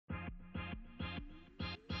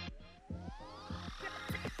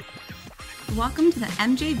Welcome to the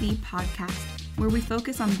MJV podcast, where we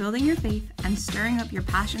focus on building your faith and stirring up your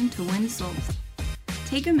passion to win souls.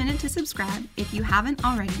 Take a minute to subscribe if you haven't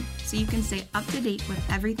already, so you can stay up to date with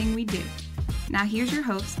everything we do. Now here's your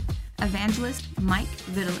host, Evangelist Mike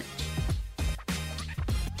Vitalich.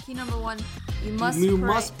 Key number one, you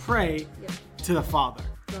must pray to the Father.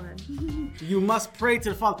 Go ahead. You must pray to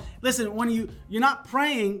the Father. Listen, when you're not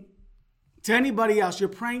praying to anybody else,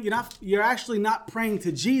 you're actually not praying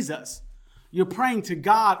to Jesus. You're praying to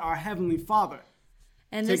God, our Heavenly Father.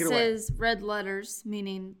 And this is red letters,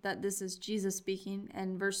 meaning that this is Jesus speaking.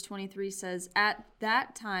 And verse 23 says, "At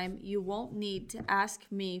that time, you won't need to ask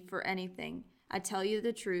me for anything. I tell you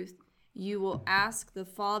the truth. You will ask the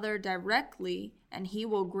Father directly, and he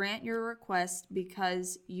will grant your request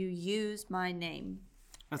because you use my name."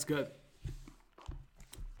 That's good.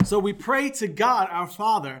 So we pray to God, our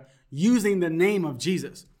Father, using the name of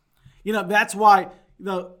Jesus. You know, that's why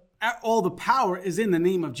all the power is in the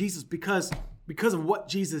name of Jesus, because of what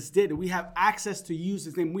Jesus did. We have access to use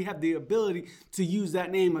his name. We have the ability to use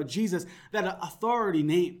that name of Jesus, that authority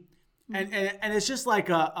name. And it's just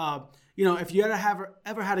like if you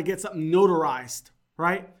ever had to get something notarized,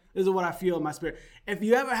 right? This is what I feel in my spirit. If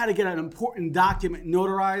you ever had to get an important document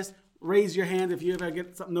notarized, raise your hand if you ever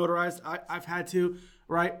get something notarized. I've had to,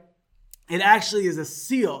 right? It actually is a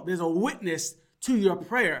seal. There's a witness to your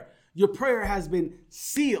prayer. Your prayer has been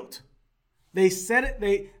sealed. They said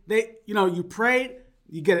it, you prayed,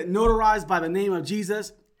 you get it notarized by the name of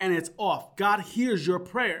Jesus, and it's off. God hears your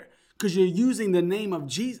prayer because you're using the name of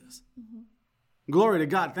Jesus. Mm-hmm. Glory to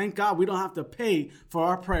God. Thank God we don't have to pay for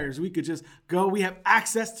our prayers. We could just go. We have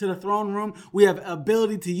access to the throne room. We have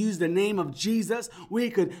ability to use the name of Jesus. We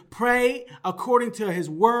could pray according to his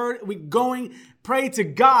word. Pray to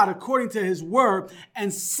God according to his word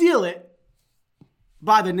and seal it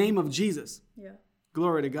by the name of Jesus. Yeah.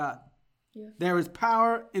 Glory to God. Yeah. There is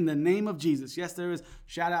power in the name of Jesus. Yes, there is.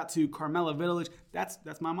 Shout out to Carmela Vitalich. That's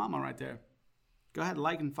my mama right there. Go ahead,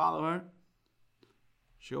 like and follow her.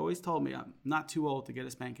 She always told me I'm not too old to get a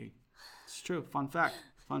spanking. It's true. Fun fact.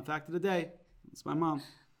 Fun fact of the day. It's my mom.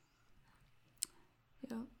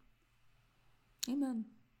 Yeah. Amen.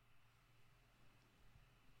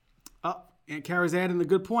 Oh, Aunt Kara's adding a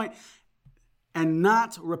good point. And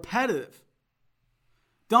not repetitive.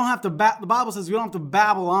 Don't have to, the Bible says you don't have to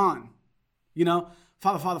babble on.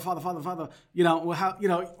 Father, Father, Father, Father, Father,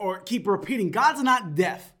 or keep repeating. God's not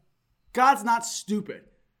deaf. God's not stupid.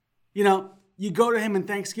 You go to him in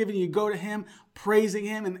thanksgiving. You go to him praising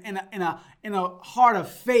him in a heart of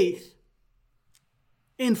faith.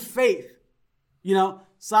 In faith,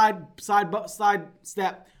 side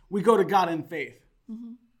step. We go to God in faith,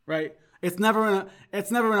 mm-hmm. Right? It's never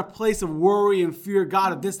in a place of worry and fear.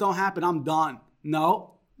 God, if this don't happen, I'm done.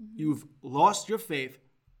 No, mm-hmm. You've lost your faith.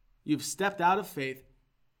 You've stepped out of faith.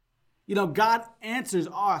 God answers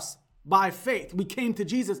us by faith. We came to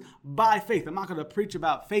Jesus by faith. I'm not going to preach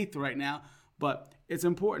about faith right now, but it's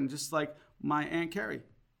important. Just like my Aunt Carrie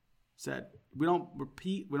said, we don't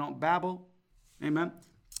repeat, we don't babble. Amen.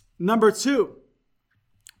 Number 2,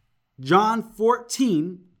 John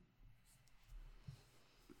 14,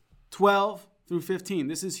 12 through 15.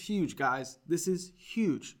 This is huge, guys. This is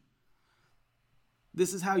huge.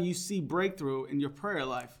 This is how you see breakthrough in your prayer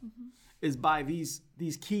life, mm-hmm. is by these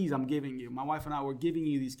keys I'm giving you. My wife and I were giving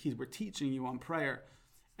you these keys. We're teaching you on prayer.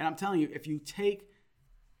 And I'm telling you, if you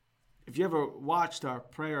ever watched our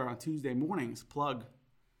prayer on Tuesday mornings, plug,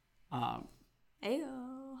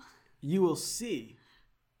 you will see.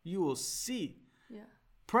 Yeah.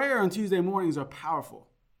 Prayer on Tuesday mornings are powerful.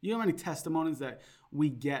 You know how many testimonies that we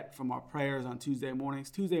get from our prayers on Tuesday mornings?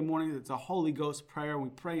 Tuesday mornings, it's a Holy Ghost prayer. We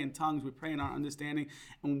pray in tongues. We pray in our understanding.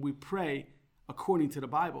 And we pray according to the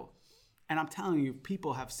Bible. And I'm telling you,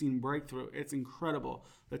 people have seen breakthrough. It's incredible,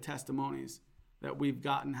 the testimonies that we've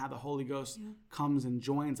gotten, how the Holy Ghost comes and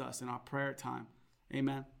joins us in our prayer time.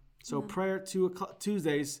 Amen. So prayer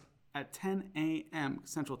Tuesdays at 10 a.m.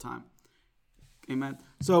 Central Time. Amen.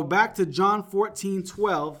 So back to John 14,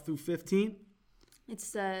 12 through 15.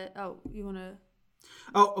 It's you want to...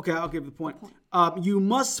 Oh, okay, I'll give the point. You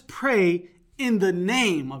must pray in the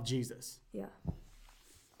name of Jesus. Yeah.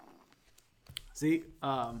 See,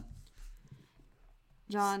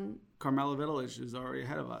 John... Carmela Vitalich is already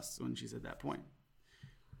ahead of us when she's at that point.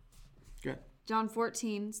 Good. John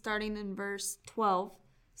 14, starting in verse 12,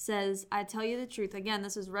 says, "I tell you the truth." Again,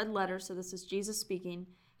 this is red letter, so this is Jesus speaking.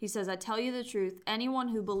 He says, "I tell you the truth. Anyone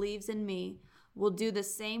who believes in me will do the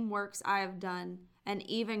same works I have done, and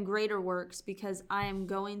even greater works, because I am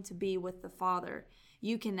going to be with the Father.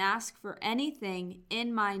 You can ask for anything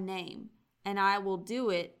in my name, and I will do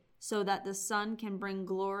it so that the Son can bring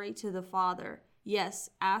glory to the Father.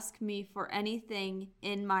 Yes, ask me for anything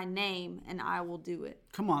in my name, and I will do it.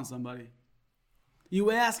 Come on, somebody.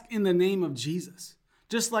 You ask in the name of Jesus.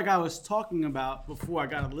 Just like I was talking about before, I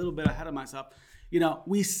got a little bit ahead of myself.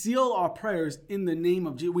 We seal our prayers in the name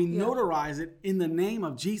of Jesus. We notarize it in the name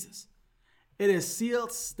of Jesus. It is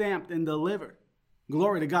sealed, stamped, and delivered.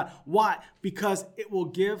 Glory to God. Why? Because it will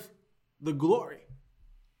give the glory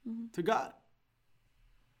to God.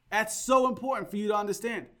 That's so important for you to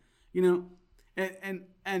understand.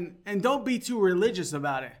 And don't be too religious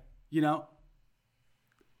about it.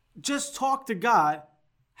 Just talk to God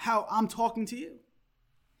how I'm talking to you.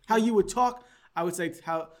 How you would talk, I would say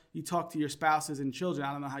how you talk to your spouses and children.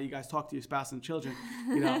 I don't know how you guys talk to your spouse and children.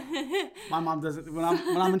 My mom does it. When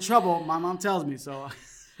I'm in trouble, my mom tells me. So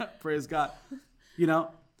praise God.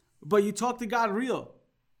 But you talk to God real.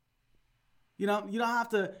 You don't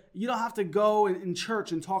have to go in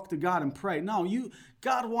church and talk to God and pray. No,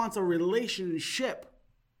 God wants a relationship.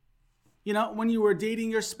 When you were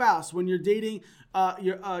dating your spouse, when you're dating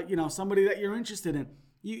somebody that you're interested in,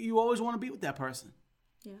 you always want to be with that person.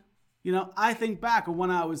 Yeah. I think back of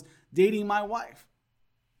when I was dating my wife,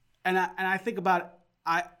 and I think about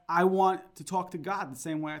it, I want to talk to God the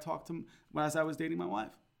same way I talked to him as I was dating my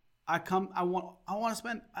wife. I want to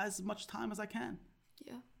spend as much time as I can.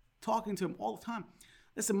 Yeah. Talking to him all the time.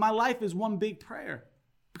 Listen, my life is one big prayer,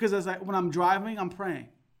 because when I'm driving, I'm praying.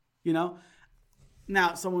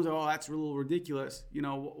 Now someone's like, "Oh, that's a little ridiculous."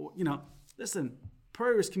 Listen,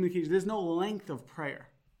 prayer is communication. There's no length of prayer,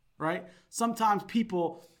 right? Sometimes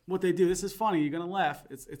people, what they do, this is funny, you're gonna laugh.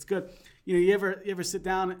 It's good. You ever sit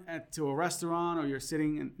down to a restaurant, or you're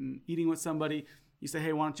sitting and eating with somebody, you say,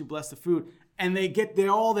 "Hey, why don't you bless the food?" And they get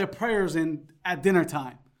all their prayers in at dinner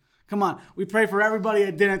time. Come on, we pray for everybody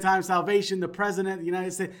at dinner time, salvation, the president, the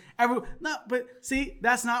United States, no, but see,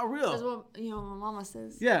 that's not real. That's what my mama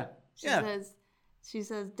says. Yeah. She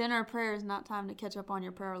says, dinner prayer is not time to catch up on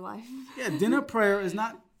your prayer life. Yeah, dinner prayer is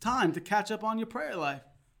not time to catch up on your prayer life.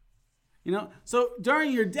 So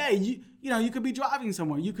during your day, you could be driving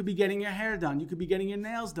somewhere. You could be getting your hair done. You could be getting your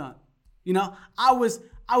nails done. I was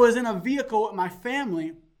in a vehicle with my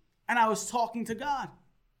family, and I was talking to God.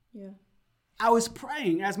 Yeah. I was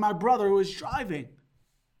praying as my brother was driving.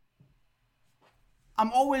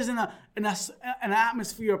 I'm always in an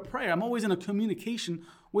atmosphere of prayer. I'm always in a communication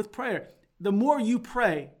with prayer. The more you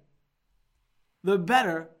pray, the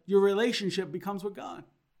better your relationship becomes with God.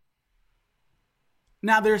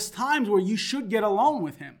 Now, there's times where you should get alone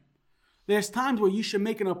with him. There's times where you should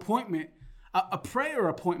make an appointment, a prayer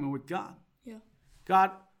appointment with God. Yeah.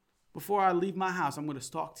 God, before I leave my house, I'm going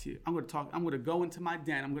to talk to you. I'm going to go into my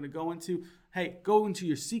den. I'm going to go into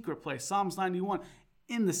your secret place. Psalms 91.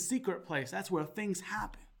 In the secret place, that's where things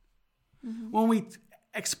happen. Mm-hmm. When we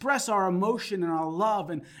express our emotion and our love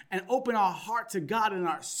and open our heart to God in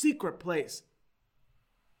our secret place,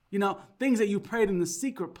 things that you prayed in the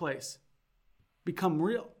secret place become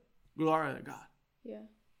real. Glory to God. Yeah.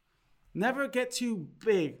 Never get too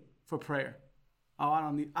big for prayer. Oh,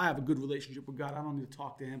 I have a good relationship with God. I don't need to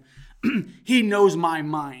talk to him. He knows my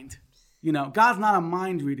mind. God's not a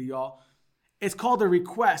mind reader, y'all. It's called a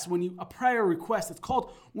request. A prayer request, it's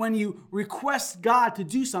called when you request God to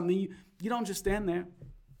do something, you don't just stand there.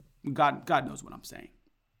 God knows what I'm saying.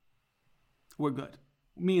 We're good.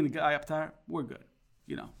 Me and the guy up there, we're good.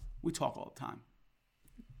 We talk all the time.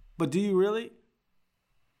 But do you really?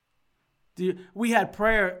 We had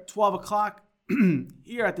prayer at 12 o'clock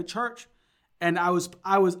here at the church, and I was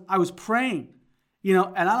praying,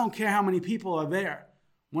 and I don't care how many people are there.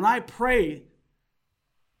 When I pray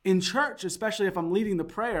in church, especially if I'm leading the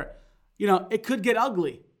prayer, it could get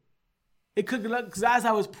ugly. It could get ugly, because as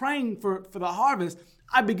I was praying for the harvest,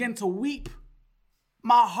 I began to weep.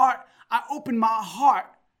 I opened my heart,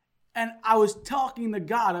 and I was talking to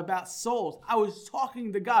God about souls. I was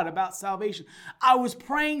talking to God about salvation. I was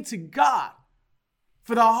praying to God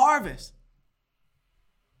for the harvest.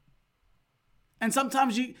 And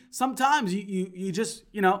sometimes you just,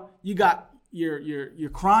 you're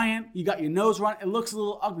crying, you got your nose running, it looks a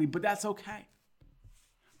little ugly, but that's okay.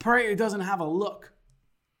 Prayer doesn't have a look.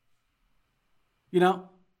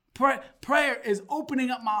 Prayer is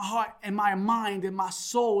opening up my heart and my mind and my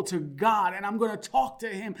soul to God, and I'm going to talk to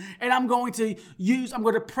him, and I'm going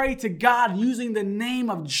to pray to God using the name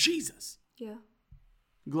of Jesus. Yeah.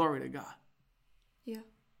 Glory to God. Yeah.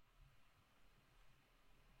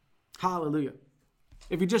 Hallelujah.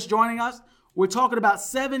 If you're just joining us, we're talking about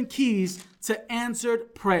 7 keys to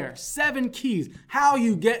answered prayer. 7 keys. How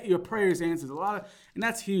you get your prayers answered. And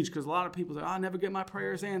that's huge, because a lot of people say, "I never get my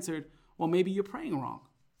prayers answered." Well, maybe you're praying wrong.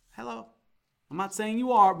 Hello. I'm not saying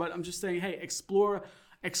you are, but I'm just saying, hey, explore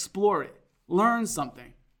it. Learn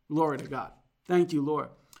something. Glory to God. Thank you, Lord.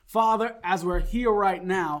 Father, as we're here right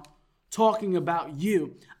now talking about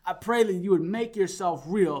you, I pray that you would make yourself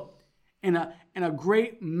real in a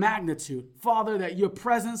great magnitude. Father, that your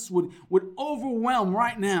presence would overwhelm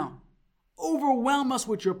right now. Overwhelm us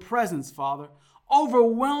with your presence, Father.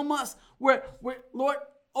 Overwhelm us. Lord,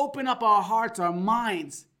 open up our hearts, our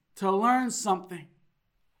minds to learn something.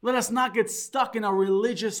 Let us not get stuck in a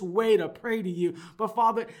religious way to pray to you. But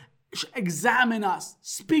Father, examine us.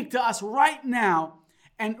 Speak to us right now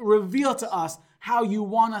and reveal to us how you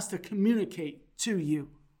want us to communicate to you.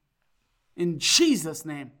 In Jesus'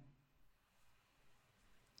 name.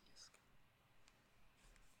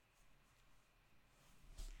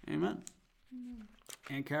 Amen.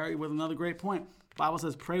 And Carrie with another great point. The Bible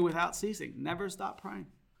says pray without ceasing. Never stop praying.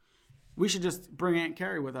 We should just bring Aunt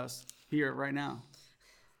Carrie with us here right now.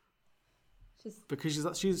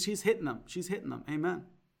 Because she's hitting them. She's hitting them. Amen.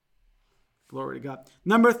 Glory to God.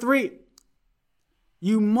 Number 3,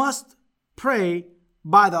 you must pray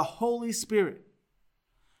by the Holy Spirit.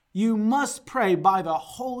 You must pray by the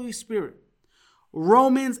Holy Spirit.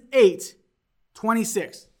 Romans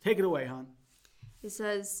 8:26. Take it away, hon. It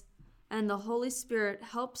says, and the Holy Spirit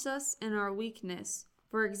helps us in our weakness.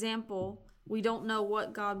 For example, we don't know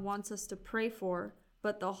what God wants us to pray for,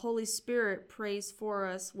 but the Holy Spirit prays for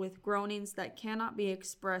us with groanings that cannot be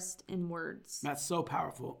expressed in words. That's so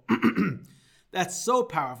powerful. That's so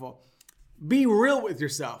powerful. Be real with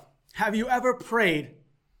yourself. Have you ever prayed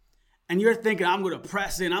and you're thinking, I'm going to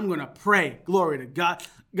press in, I'm going to pray. Glory to God.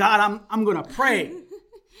 God, I'm going to pray.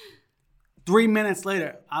 3 minutes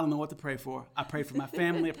later, I don't know what to pray for. I prayed for my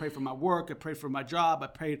family. I prayed for my work. I prayed for my job. I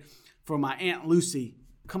prayed for my Aunt Lucy.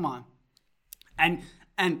 Come on. And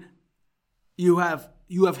you have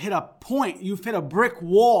hit a point. You've hit a brick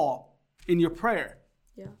wall in your prayer.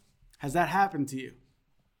 Yeah. Has that happened to you?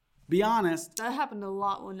 Be honest. That happened a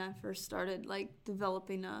lot when I first started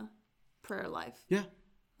developing a prayer life. Yeah.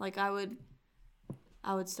 I would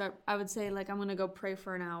say I'm going to go pray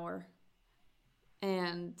for an hour.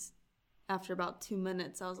 And after about 2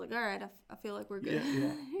 minutes, I was like, all right, I feel like we're good.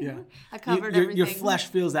 Yeah. I covered everything. Your flesh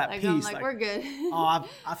feels that peace. I'm we're good. Oh,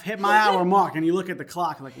 I've hit my hour mark. And you look at the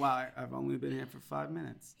clock like, wow, I've only been here for 5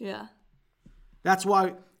 minutes. Yeah. That's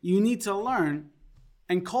why you need to learn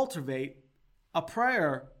and cultivate a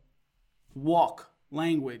prayer walk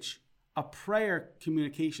language, a prayer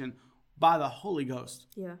communication by the Holy Ghost.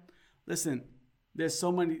 Yeah. Listen, there's so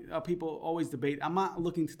many people always debate. I'm not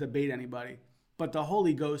looking to debate anybody. But the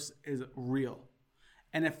Holy Ghost is real.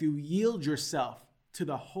 And if you yield yourself to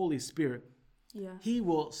the Holy Spirit, He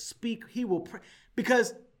will speak, He will pray.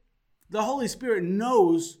 Because the Holy Spirit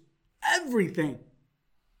knows everything.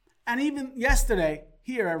 And even yesterday,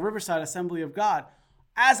 here at Riverside Assembly of God,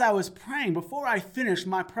 as I was praying, before I finished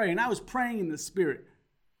my prayer, and I was praying in the Spirit,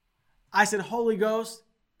 I said, Holy Ghost,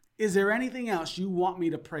 is there anything else you want me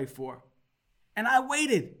to pray for? And I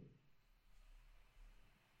waited.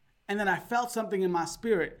 And then I felt something in my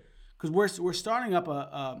spirit because we're starting up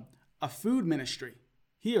a food ministry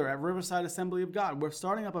here at Riverside Assembly of God. We're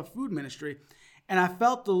starting up a food ministry. And I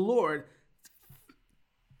felt the Lord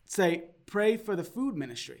say, pray for the food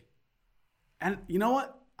ministry. And you know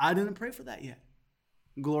what? I didn't pray for that yet.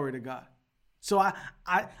 Glory to God. So I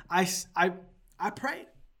prayed.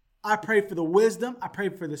 I prayed for the wisdom. I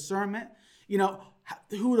prayed for discernment.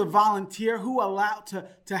 Who to volunteer, who allowed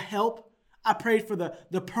to help. I prayed for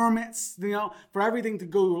the permits, for everything to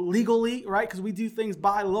go legally, right? Because we do things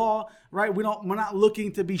by law, right? We're not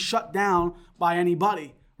looking to be shut down by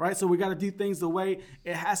anybody, right? So we got to do things the way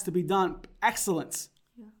it has to be done. Excellence.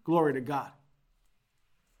 Yeah. Glory to God.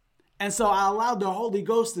 And so I allowed the Holy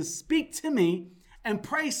Ghost to speak to me and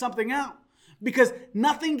pray something out. Because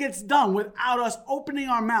nothing gets done without us opening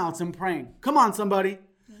our mouths and praying. Come on, somebody.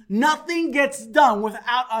 Yeah. Nothing gets done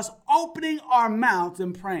without us opening our mouths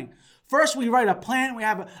and praying. First, we write a plan. We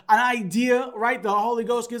have an idea, right? The Holy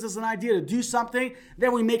Ghost gives us an idea to do something.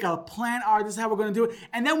 Then we make a plan. All right, this is how we're going to do it.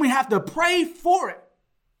 And then we have to pray for it.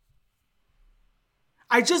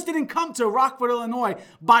 I just didn't come to Rockford, Illinois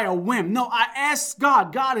by a whim. No, I asked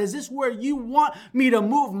God, is this where you want me to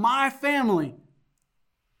move my family?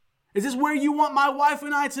 Is this where you want my wife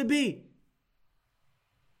and I to be?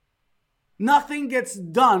 Nothing gets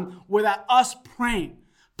done without us praying.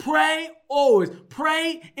 Pray always.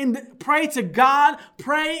 Pray to God.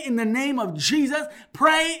 Pray in the name of Jesus.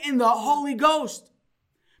 Pray in the Holy Ghost.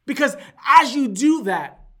 Because as you do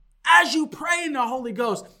that, as you pray in the Holy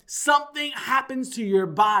Ghost, something happens to your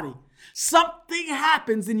body. Something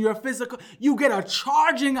happens in your physical. You get a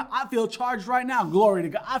charging. I feel charged right now. Glory to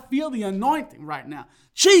God. I feel the anointing right now.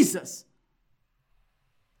 Jesus.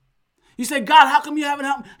 You say, God, how come you haven't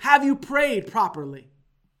helped? Have you prayed properly?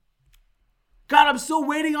 God, I'm still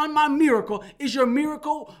waiting on my miracle. Is your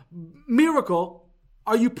miracle?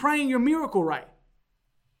 Are you praying your miracle right?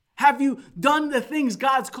 Have you done the things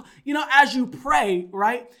as you pray,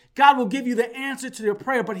 right? God will give you the answer to your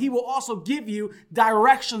prayer, but he will also give you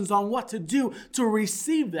directions on what to do to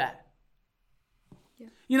receive that.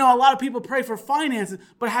 Yeah. A lot of people pray for finances,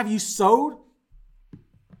 but have you sowed?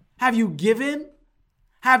 Have you given?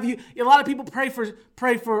 A lot of people pray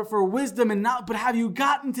for wisdom and knowledge, but have you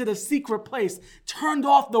gotten to the secret place, turned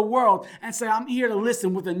off the world and say, I'm here to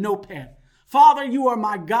listen with a notepad. Father, you are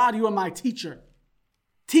my God. You are my teacher.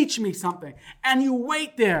 Teach me something. And you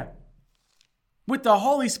wait there with the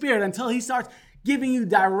Holy Spirit until he starts giving you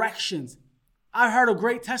directions. I heard a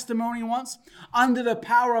great testimony once. Under the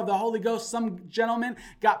power of the Holy Ghost, some gentleman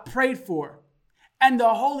got prayed for. And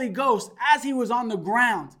the Holy Ghost, as he was on the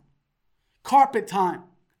ground, carpet time,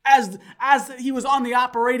 as he was on the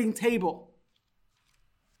operating table,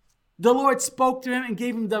 the Lord spoke to him and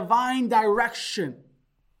gave him divine direction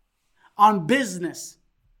on business.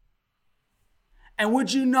 And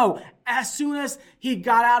would you know, as soon as he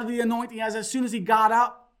got out of the anointing, as soon as he got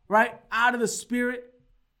out of the Spirit,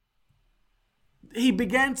 he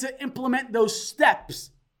began to implement those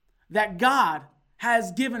steps that God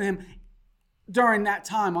has given him during that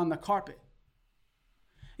time on the carpet.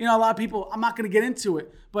 A lot of people, I'm not going to get into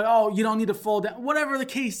it, but you don't need to fall down. Whatever the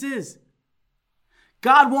case is.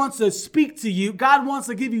 God wants to speak to you. God wants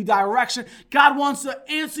to give you direction. God wants to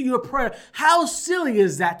answer your prayer. How silly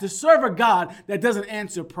is that to serve a God that doesn't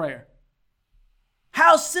answer prayer?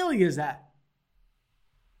 How silly is that?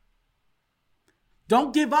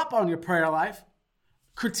 Don't give up on your prayer life.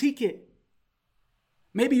 Critique it.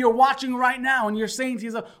 Maybe you're watching right now and you're saying to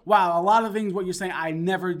yourself, wow, a lot of things what you're saying I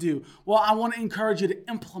never do. Well, I want to encourage you to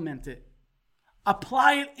implement it.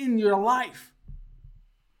 Apply it in your life.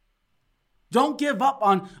 Don't give up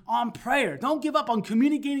on prayer. Don't give up on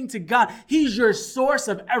communicating to God. He's your source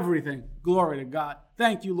of everything. Glory to God.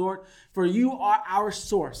 Thank you, Lord, for you are our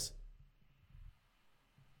source.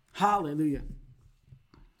 Hallelujah.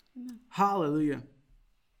 Amen. Hallelujah.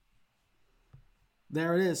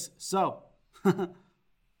 There it is. So,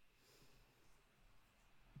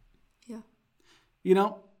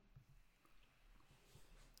 yeah.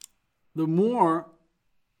 The more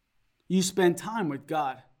you spend time with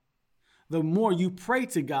God, the more you pray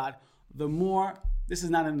to God, the more, this is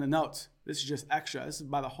not in the notes, this is just extra, this is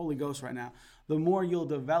by the Holy Ghost right now, the more you'll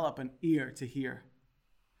develop an ear to hear.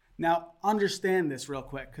 Now, understand this real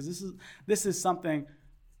quick, because this is something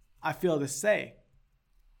I feel to say,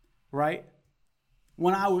 right?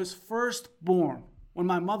 When I was first born, when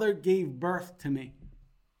my mother gave birth to me,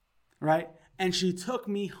 right, and she took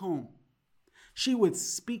me home, she would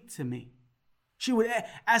speak to me. She would,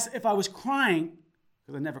 as if I was crying,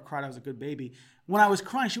 because I never cried, I was a good baby. When I was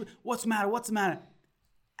crying, she would, what's the matter? What's the matter?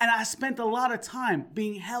 And I spent a lot of time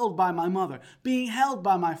being held by my mother, being held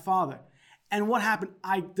by my father. And what happened?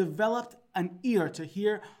 I developed an ear to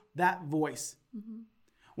hear that voice. Mm-hmm.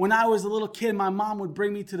 When I was a little kid, my mom would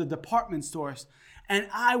bring me to the department stores, and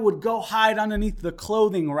I would go hide underneath the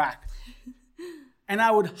clothing rack. And I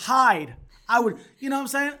would hide. I would, you know what I'm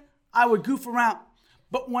saying? I would goof around.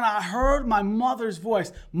 But when I heard my mother's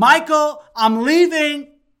voice, Michael, I'm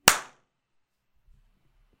leaving.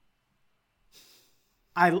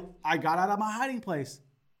 I got out of my hiding place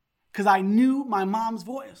because I knew my mom's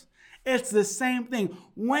voice. It's the same thing.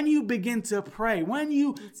 When you begin to pray, when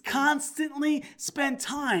you constantly spend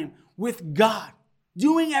time with God,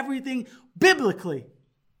 doing everything biblically,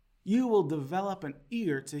 you will develop an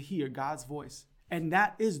ear to hear God's voice. And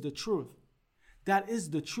that is the truth. That is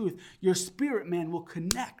the truth. Your spirit man will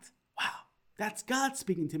connect. Wow, that's God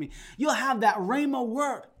speaking to me. You'll have that rhema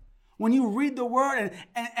word. When you read the word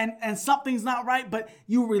and something's not right, but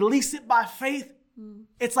you release it by faith,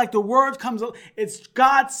 it's like the word comes, it's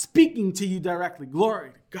God speaking to you directly.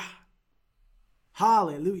 Glory to God.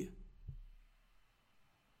 Hallelujah.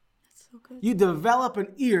 That's so good. You develop an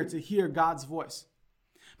ear to hear God's voice.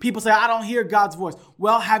 People say, I don't hear God's voice.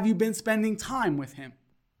 Well, have you been spending time with him?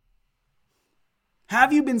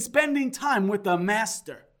 Have you been spending time with the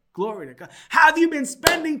Master? Glory to God. Have you been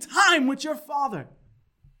spending time with your Father?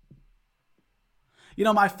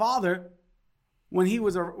 My father, when he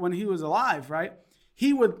was alive, right?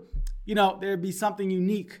 He would, there'd be something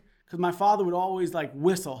unique because my father would always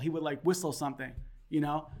whistle. He would whistle something,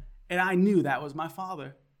 and I knew that was my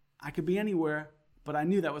father. I could be anywhere, but I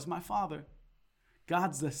knew that was my father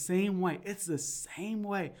God's the same way. It's the same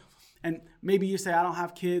way. And maybe you say, I don't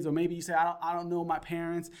have kids, or maybe you say, I don't know my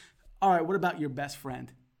parents. All right, what about your best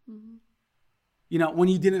friend? Mm-hmm. You know, when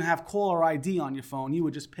you didn't have caller ID on your phone, you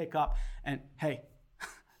would just pick up and, hey,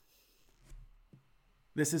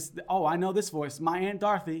 I know this voice. My Aunt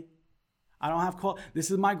Dorothy. I don't have call. This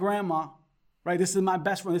is my grandma, right? This is my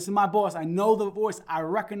best friend. This is my boss. I know the voice. I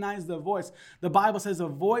recognize the voice. The Bible says the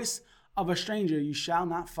voice of a stranger you shall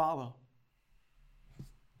not follow.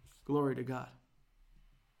 Glory to God.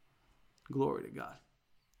 Glory to God.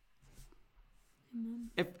 Amen.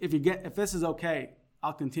 If this is okay,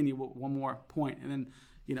 I'll continue with one more point, and then,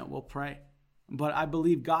 we'll pray. But I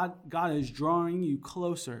believe God is drawing you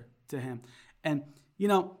closer to him. And,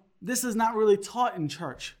 this is not really taught in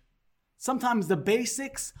church. Sometimes the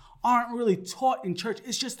basics aren't really taught in church.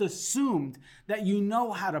 It's just assumed that you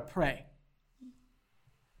know how to pray.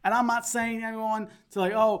 And I'm not saying anyone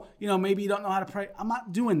to maybe you don't know how to pray. I'm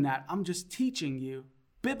not doing that. I'm just teaching you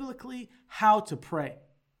biblically how to pray.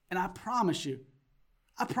 And I promise you,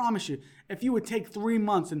 if you would take 3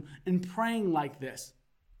 months and praying like this,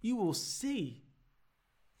 you will see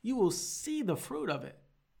the fruit of it.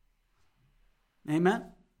 Amen?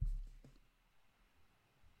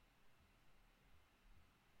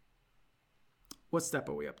 What step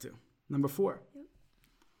are we up to? Number 4. Yep.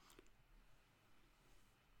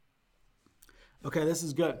 Okay, this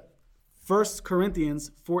is good. 1 Corinthians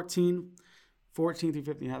 14 through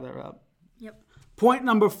 15. Have that up. Yep. Point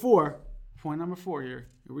number 4 here.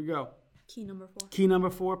 Here we go. Key number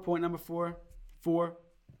 4. Point number 4. 4.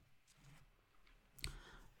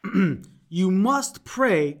 You must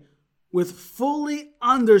pray with fully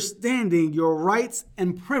understanding your rights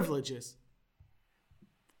and privileges.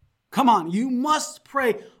 Come on, you must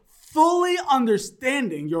pray fully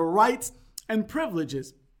understanding your rights and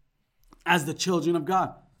privileges as the children of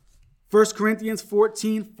God. 1 Corinthians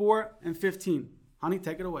 14, 4 and 15. Honey,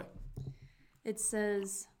 take it away. It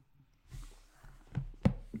says,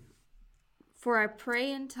 "For I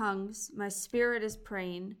pray in tongues, my spirit is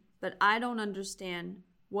praying, but I don't understand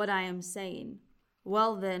what I am saying.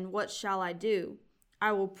 Well then, what shall I do?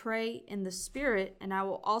 I will pray in the spirit, and I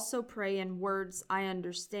will also pray in words I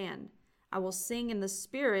understand. I will sing in the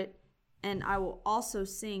spirit, and I will also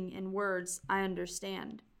sing in words I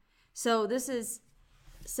understand." So this is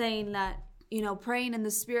saying that, praying in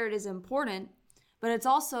the spirit is important, but it's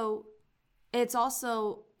also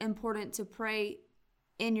important to pray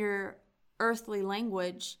in your earthly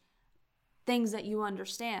language, things that you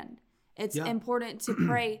understand. It's important to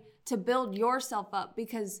pray to build yourself up,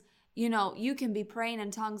 because you can be praying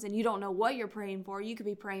in tongues and you don't know what you're praying for. You could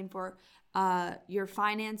be praying for your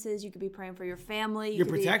finances. You could be praying for your family. Your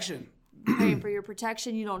protection. Praying for your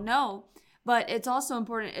protection. You don't know. But it's also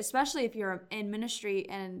important, especially if you're in ministry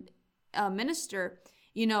and a minister,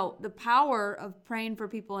 the power of praying for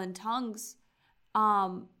people in tongues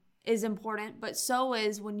is important, but so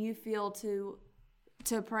is when you feel to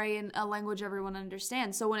pray in a language everyone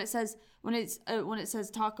understands. So when it says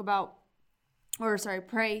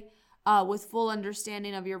pray with full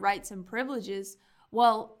understanding of your rights and privileges,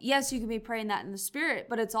 well, yes, you can be praying that in the spirit,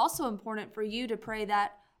 but it's also important for you to pray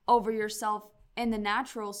that over yourself in the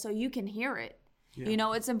natural so you can hear it.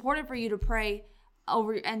 Yeah. It's important for you to pray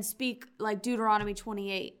over and speak like Deuteronomy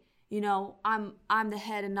 28. I'm the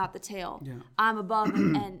head and not the tail. Yeah. I'm above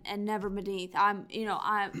and never beneath.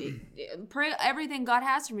 I pray everything God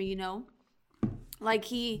has for me,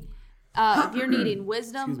 Like if you're needing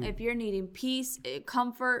wisdom, if you're needing peace,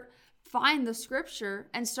 comfort, find the scripture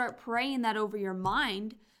and start praying that over your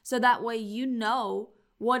mind, so that way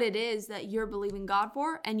what it is that you're believing God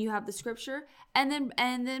for, and you have the scripture, and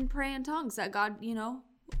then pray in tongues that God,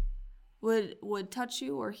 would touch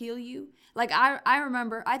you or heal you. Like I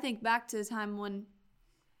remember, I think back to a time when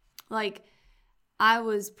I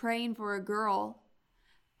was praying for a girl,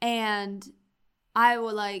 and I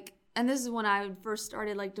would and this is when I first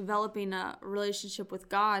started developing a relationship with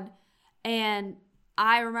God, and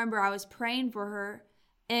I remember I was praying for her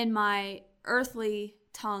in my earthly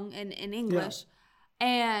tongue in English. Yeah.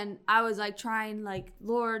 And I was trying,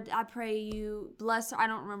 Lord, I pray you bless her. I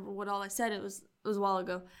don't remember what all I said. It was a while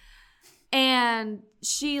ago. And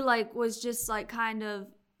she was just kind of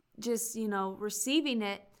just, receiving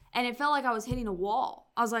it. And it felt like I was hitting a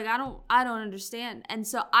wall. I was like, I don't understand. And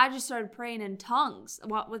so I just started praying in tongues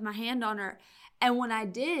with my hand on her. And when I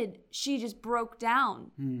did, she just broke down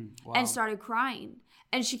and started crying.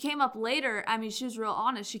 And she came up later. I mean, she was real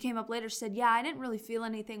honest. She came up later, said, yeah, I didn't really feel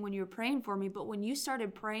anything when you were praying for me. But when you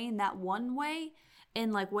started praying that one way,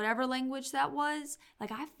 in whatever language that was,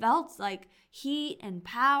 I felt heat and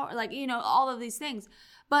power, all of these things.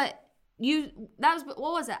 But what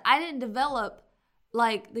was it? I didn't develop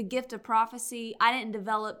like the gift of prophecy. I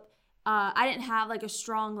didn't have like a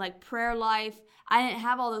strong like prayer life. I didn't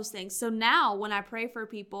have all those things. So now when I pray for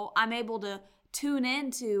people, I'm able to tune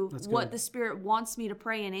into what the Spirit wants me to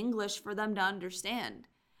pray in English for them to understand,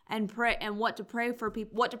 and pray, and what to pray for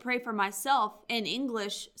people, what to pray for myself in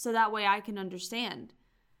English, so that way I can understand.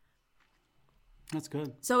 That's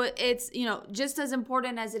good. So it's, just as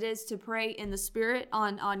important as it is to pray in the Spirit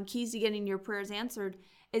on keys to getting your prayers answered,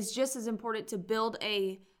 it's just as important to build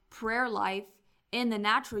a prayer life in the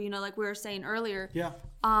natural, like we were saying earlier. Yeah.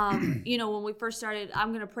 When we first started, I'm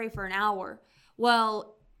going to pray for an hour.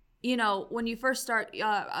 Well, when you first start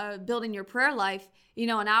building your prayer life,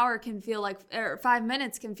 an hour can feel like, or 5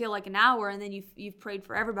 minutes can feel like an hour. And then you've prayed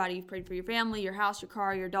for everybody. You've prayed for your family, your house, your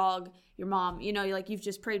car, your dog, your mom, you've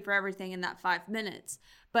just prayed for everything in that 5 minutes.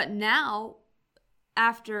 But now,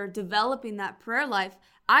 after developing that prayer life,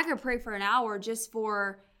 I could pray for an hour just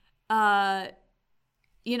for, the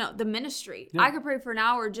ministry. Yeah. I could pray for an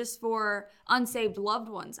hour just for unsaved loved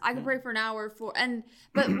ones. I could pray for an hour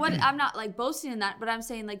but what, I'm not like boasting in that, but I'm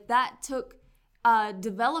saying like that took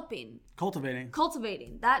cultivating.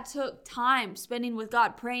 That took time spending with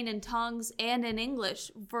God, praying in tongues and in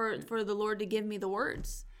English for the Lord to give me the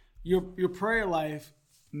words. Your prayer life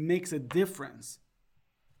makes a difference.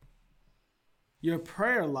 Your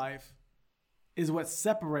prayer life is what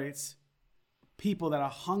separates people that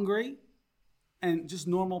are hungry and just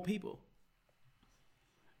normal people.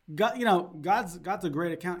 God, God's a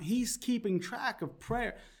great account. He's keeping track of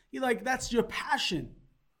prayer. That's your passion.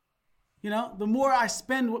 The more I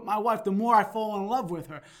spend with my wife, the more I fall in love with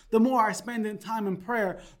her. The more I spend in time in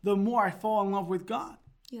prayer, the more I fall in love with God.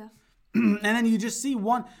 Yeah. And then you just see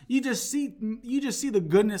the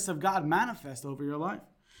goodness of God manifest over your life.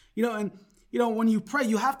 When you pray,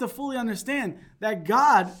 you have to fully understand that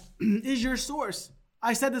God is your source.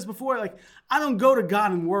 I said this before, I don't go to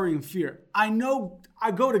God in worry and fear. I know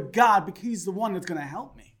I go to God because He's the one that's going to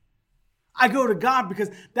help me. I go to God because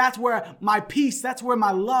that's where my peace, that's where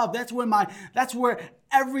my love, that's where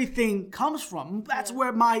everything comes from. That's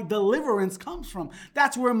where my deliverance comes from.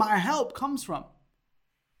 That's where my help comes from.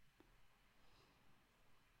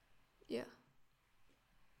 Yeah.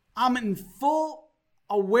 I'm in full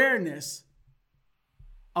awareness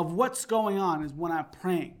of what's going on is when I'm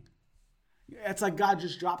praying. It's like God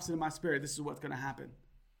just drops it in my spirit. This is what's going to happen.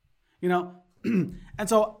 And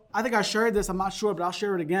so I think I shared this. I'm not sure, but I'll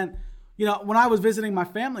share it again. When I was visiting my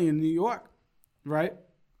family in New York, right?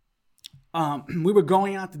 We were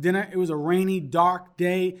going out to dinner. It was a rainy, dark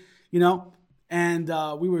day, and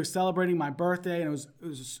we were celebrating my birthday, and it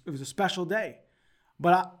was a special day.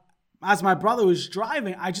 But as my brother was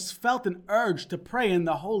driving, I just felt an urge to pray in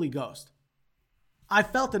the Holy Ghost. I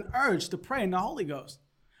felt an urge to pray in the Holy Ghost.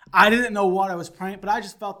 I didn't know what I was praying, but I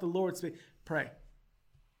just felt the Lord say, pray.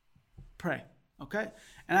 Pray. Okay?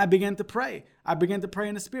 And I began to pray. I began to pray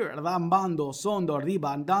in the Spirit. And I'm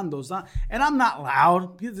not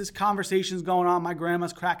loud. This conversation's going on. My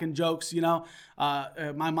grandma's cracking jokes,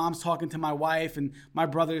 My mom's talking to my wife, and my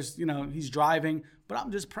brother's, he's driving. But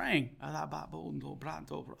I'm just praying. I'm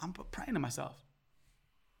praying to myself.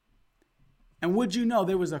 And would you know,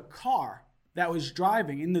 there was a car that was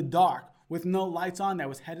driving in the dark with no lights on that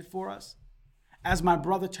was headed for us. As my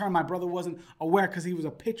brother turned, my brother wasn't aware because it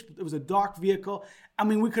was a dark vehicle. I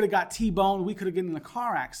mean, we could have got T-boned. We could have gotten in a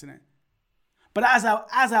car accident. But as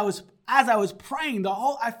I was praying,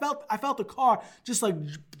 I felt the car just like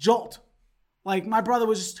jolt. Like my brother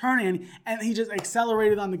was just turning and he just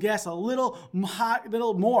accelerated on the gas a little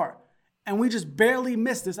more. And we just barely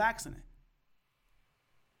missed this accident.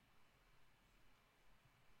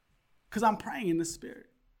 Because I'm praying in the Spirit.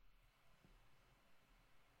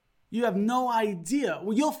 You have no idea.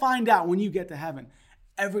 Well, you'll find out when you get to heaven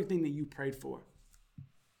everything that you prayed for.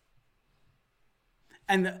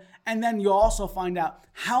 And then you'll also find out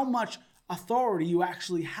how much authority you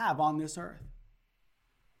actually have on this earth.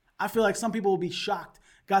 I feel like some people will be shocked.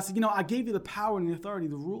 God said, I gave you the power and the authority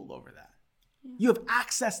to rule over that. Yeah. You have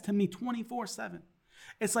access to me 24/7.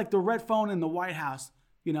 It's like the red phone in the White House,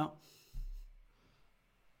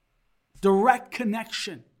 Direct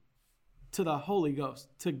connection to the Holy Ghost,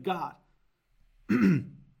 to God.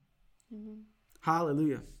 Mm-hmm.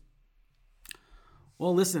 Hallelujah.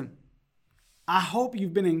 Well, listen, I hope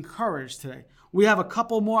you've been encouraged today. We have a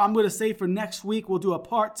couple more. I'm going to say for next week, we'll do a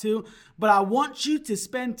part 2. But I want you to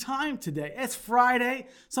spend time today. It's Friday.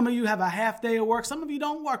 Some of you have a half day of work. Some of you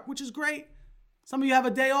don't work, which is great. Some of you have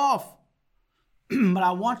a day off. But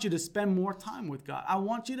I want you to spend more time with God. I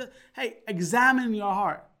want you to, examine your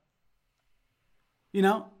heart.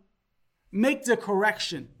 Make the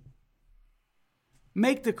correction.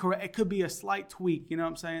 make the correct, it could be a slight tweak, you know what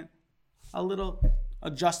I'm saying? A little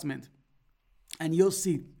adjustment. And you'll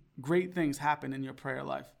see great things happen in your prayer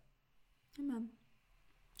life. Amen.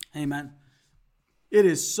 Amen. It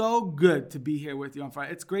is so good to be here with you on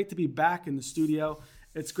Friday. It's great to be back in the studio.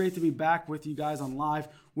 It's great to be back with you guys on live.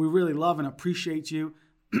 We really love and appreciate you.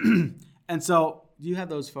 And so, do you have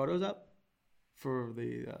those photos up for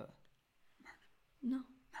the... No.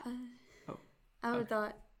 I would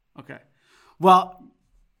thought. Okay. Well,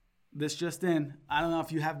 this just in. I don't know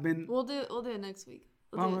if you have been... We'll do it next week.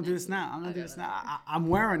 I'm going to do this now. I'm going to do this now. I'm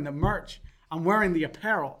wearing the merch. I'm wearing the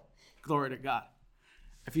apparel. Glory to God.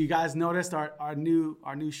 If you guys noticed, our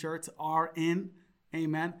new shirts are in.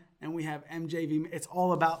 Amen. And we have MJV. It's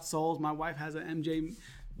all about souls. My wife has an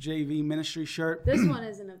MJV ministry shirt. This one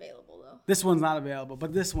isn't available, though. This one's not available.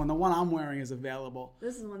 But this one, the one I'm wearing, is available.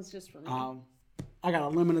 This one's just for me. I got a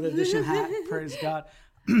limited edition hat. Praise God.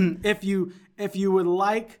 If you would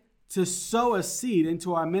like to sow a seed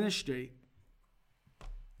into our ministry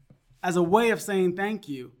as a way of saying thank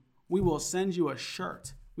you, we will send you a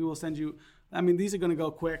shirt. We will send you, I mean, these are going to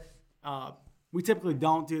go quick. We typically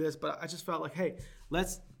don't do this, but I just felt like, hey,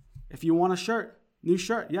 if you want a shirt, new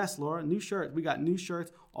shirt. Yes, Laura, new shirt. We got new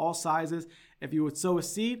shirts, all sizes. If you would sow a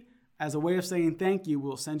seed as a way of saying thank you,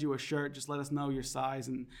 we'll send you a shirt. Just let us know your size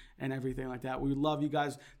and everything like that. We love you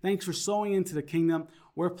guys. Thanks for sowing into the kingdom.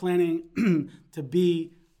 We're planning to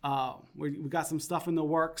be, we got some stuff in the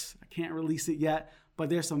works. I can't release it yet, but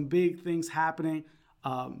there's some big things happening,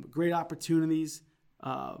 great opportunities.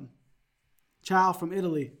 Ciao from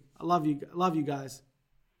Italy. I love you guys.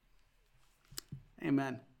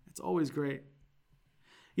 Amen. It's always great.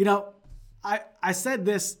 You know, I said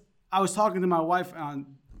this, I was talking to my wife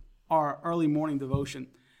on our early morning devotion,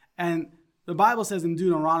 and the Bible says in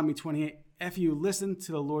Deuteronomy 28, if you listen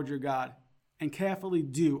to the Lord your God and carefully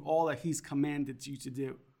do all that he's commanded you to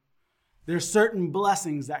do, there's certain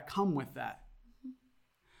blessings that come with that.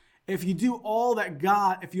 If you do all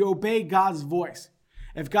that if you obey God's voice,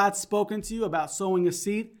 if God's spoken to you about sowing a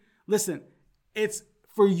seed, listen, it's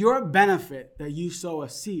for your benefit that you sow a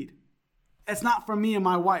seed. It's not for me and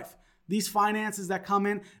my wife. These finances that come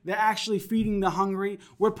in, they're actually feeding the hungry.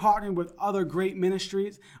 We're partnering with other great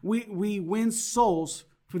ministries. We win souls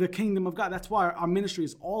for the kingdom of God. That's why our ministry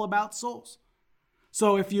is all about souls.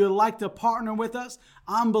 So if you'd like to partner with us,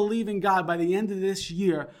 I'm believing God by the end of this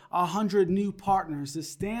year, 100 new partners to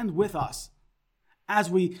stand with us as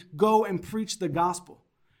we go and preach the gospel.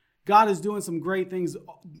 God is doing some great things.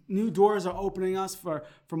 New doors are opening us for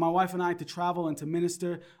my wife and I to travel and to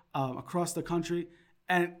minister across the country.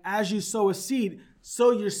 And as you sow a seed,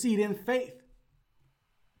 sow your seed in faith.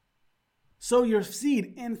 Sow your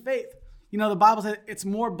seed in faith. You know, the Bible says it's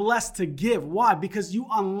more blessed to give. Why? Because you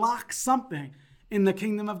unlock something in the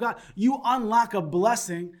kingdom of God. You unlock a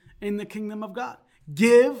blessing in the kingdom of God.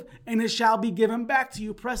 Give, and it shall be given back to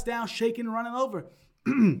you, pressed down, shaken, running over.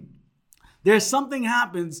 There's something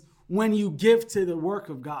happens when you give to the work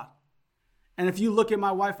of God. And if you look at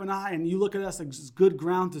my wife and I, and you look at us as good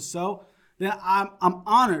ground to sow, then I'm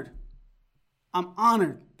honored. I'm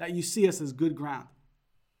honored that you see us as good ground.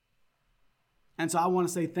 And so I want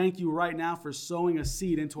to say thank you right now for sowing a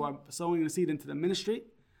seed into the ministry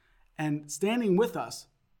and standing with us.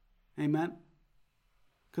 Amen.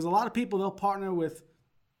 Because a lot of people, they'll partner with,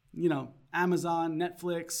 Amazon,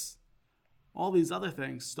 Netflix, all these other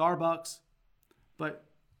things, Starbucks. But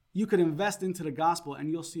you could invest into the gospel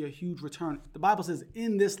and you'll see a huge return. The Bible says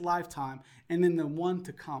in this lifetime and in the one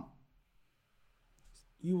to come,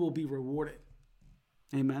 you will be rewarded.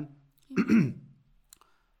 Amen.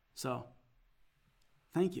 So,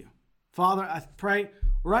 thank you. Father, I pray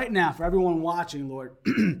right now for everyone watching, Lord,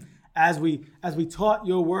 as we taught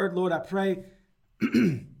your word, Lord, I pray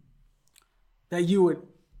that you would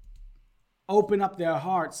open up their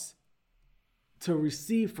hearts to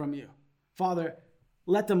receive from you. Father,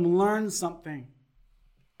 let them learn something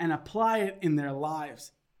and apply it in their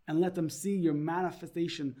lives, and let them see your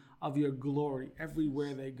manifestation of your glory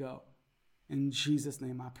everywhere they go. In Jesus'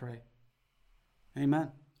 name I pray.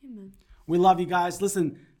 Amen. Amen. We love you guys.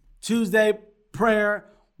 Listen, Tuesday, prayer.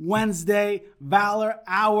 Wednesday, Valor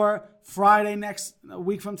Hour. Friday, next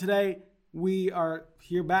week from today, we are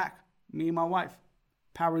here back. Me and my wife.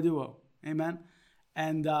 Power duo. Amen.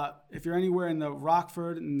 And if you're anywhere in the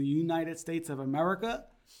Rockford in the United States of America,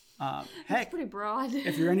 that's pretty broad.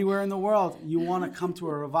 If you're anywhere in the world, you want to come to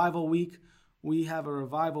a revival week, we have a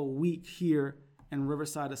revival week here in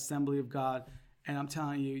Riverside Assembly of God. And I'm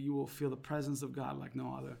telling you, you will feel the presence of God like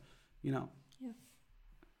no other, Yeah.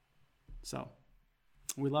 So,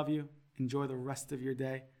 we love you. Enjoy the rest of your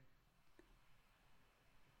day.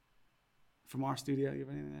 from our studio, you have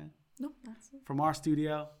anything to add? No, that's it. From our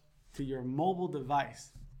studio to your mobile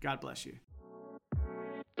device, God bless you.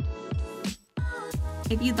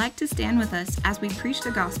 If you'd like to stand with us as we preach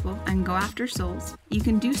the gospel and go after souls, you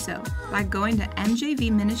can do so by going to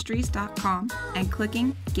mjvministries.com and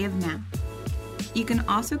clicking Give Now. You can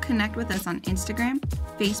also connect with us on Instagram,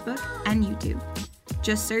 Facebook, and YouTube.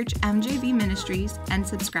 Just search MJV Ministries and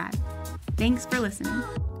subscribe. Thanks for listening.